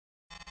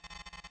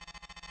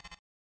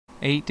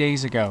8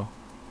 days ago,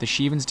 the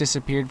Shivans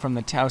disappeared from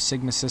the Tau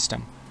Sigma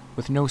system,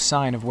 with no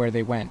sign of where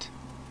they went.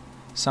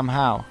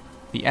 Somehow,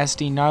 the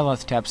SD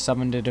Nyarlathotep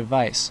summoned a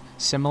device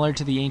similar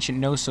to the ancient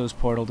Knossos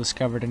portal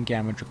discovered in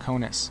Gamma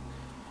Draconis,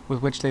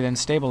 with which they then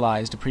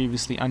stabilized a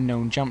previously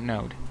unknown jump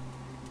node.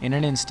 In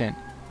an instant,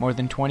 more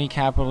than 20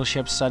 capital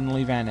ships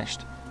suddenly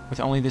vanished, with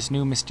only this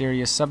new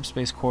mysterious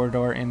subspace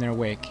corridor in their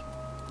wake.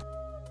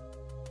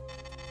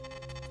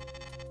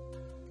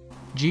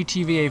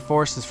 GTVA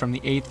forces from the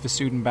 8th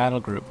Vasudan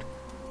Battle Group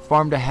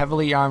formed a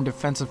heavily armed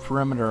defensive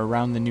perimeter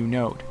around the new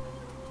node,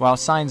 while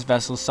Science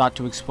vessels sought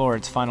to explore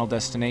its final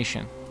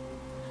destination.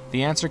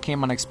 The answer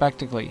came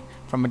unexpectedly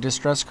from a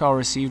distress call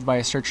received by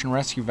a search and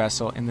rescue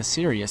vessel in the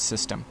Sirius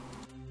system.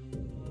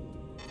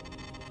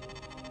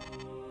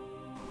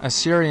 A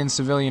Syrian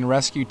civilian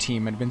rescue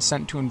team had been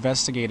sent to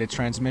investigate a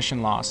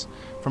transmission loss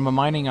from a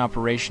mining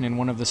operation in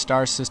one of the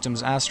star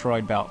system's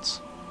asteroid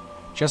belts.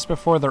 Just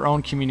before their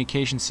own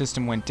communication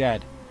system went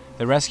dead,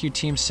 the rescue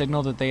team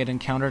signaled that they had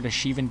encountered a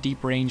Shivan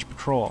deep-range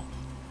patrol.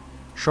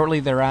 Shortly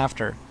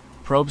thereafter,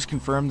 probes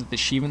confirmed that the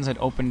Shivans had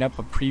opened up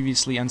a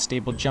previously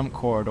unstable jump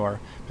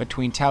corridor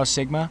between Tau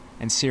Sigma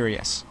and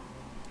Sirius.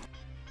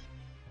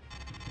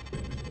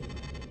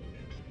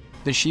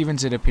 The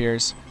Shivans, it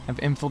appears, have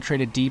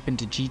infiltrated deep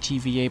into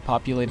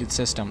GTVA-populated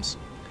systems.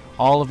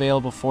 All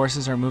available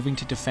forces are moving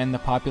to defend the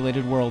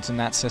populated worlds in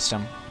that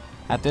system.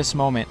 At this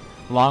moment,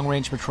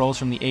 long-range patrols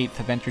from the 8th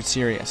have entered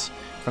Sirius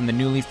from the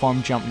newly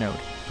formed jump node,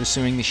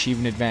 pursuing the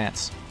Shivan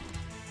advance.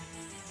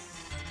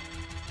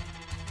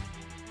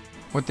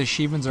 What the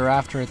Shivans are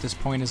after at this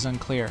point is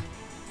unclear.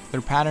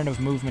 Their pattern of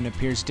movement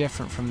appears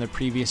different from their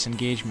previous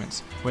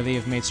engagements, where they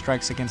have made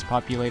strikes against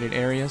populated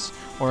areas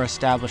or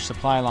established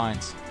supply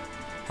lines.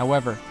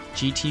 However,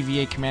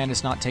 GTVA Command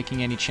is not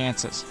taking any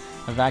chances,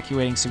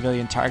 evacuating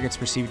civilian targets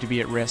perceived to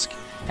be at risk,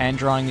 and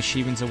drawing the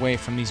Shivans away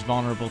from these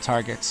vulnerable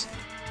targets.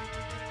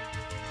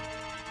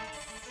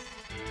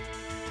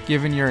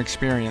 Given your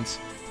experience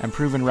and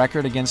proven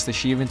record against the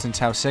Shivans and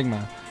Tau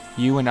Sigma,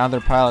 you and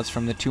other pilots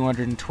from the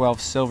 212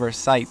 Silver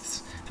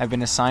Scythes have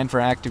been assigned for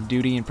active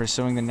duty in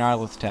pursuing the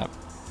Nyarlathotep.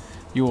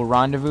 You will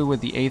rendezvous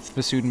with the 8th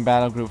Vasudan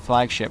Battle Group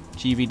flagship,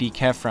 GVD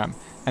Kefrem,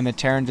 and the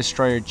Terran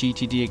destroyer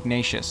GTD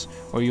Ignatius,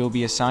 where you will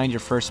be assigned your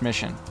first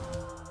mission.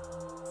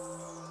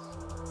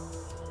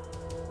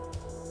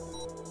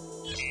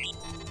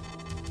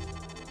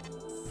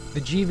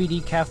 The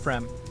GVD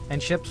Kefrem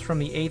and ships from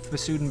the 8th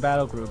Vasudan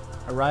Battle Group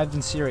arrived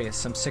in Sirius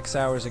some 6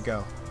 hours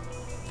ago.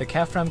 The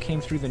Kefrem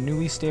came through the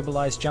newly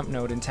stabilized jump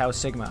node in Tau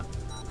Sigma,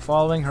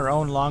 following her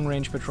own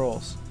long-range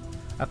patrols.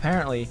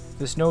 Apparently,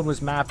 this node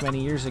was mapped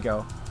many years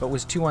ago, but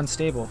was too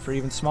unstable for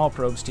even small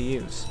probes to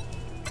use.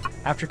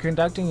 After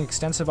conducting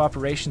extensive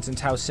operations in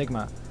Tau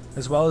Sigma,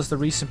 as well as the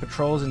recent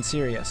patrols in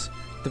Sirius,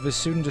 the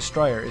Vasudan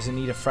destroyer is in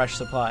need of fresh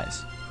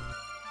supplies.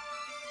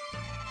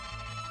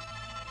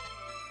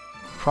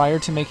 Prior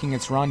to making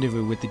its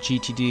rendezvous with the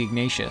GTD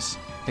Ignatius,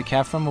 the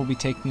Kefrem will be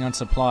taking on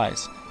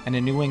supplies and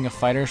a new wing of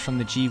fighters from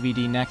the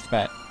GVD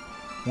Nektbet.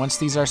 Once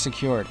these are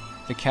secured,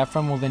 the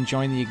Kefrem will then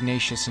join the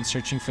Ignatius in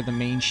searching for the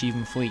main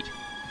Shivan fleet.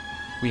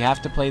 We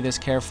have to play this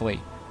carefully,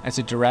 as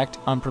a direct,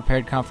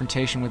 unprepared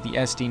confrontation with the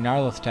SD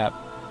Nyarlathotep,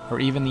 or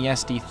even the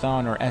SD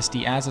Thon or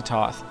SD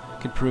Azathoth,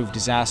 could prove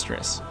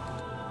disastrous.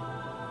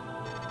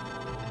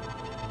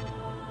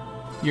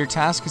 Your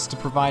task is to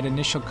provide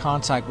initial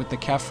contact with the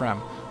Kefrem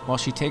while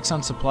she takes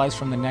on supplies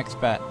from the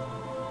Nektbet.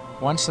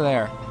 Once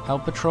there,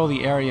 help patrol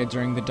the area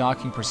during the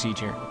docking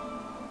procedure.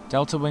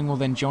 Delta Wing will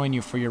then join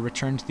you for your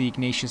return to the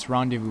Ignatius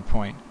rendezvous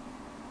point.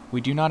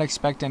 We do not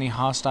expect any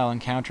hostile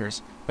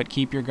encounters, but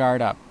keep your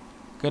guard up.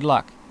 Good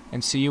luck,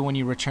 and see you when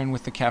you return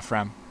with the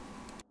Kefrem.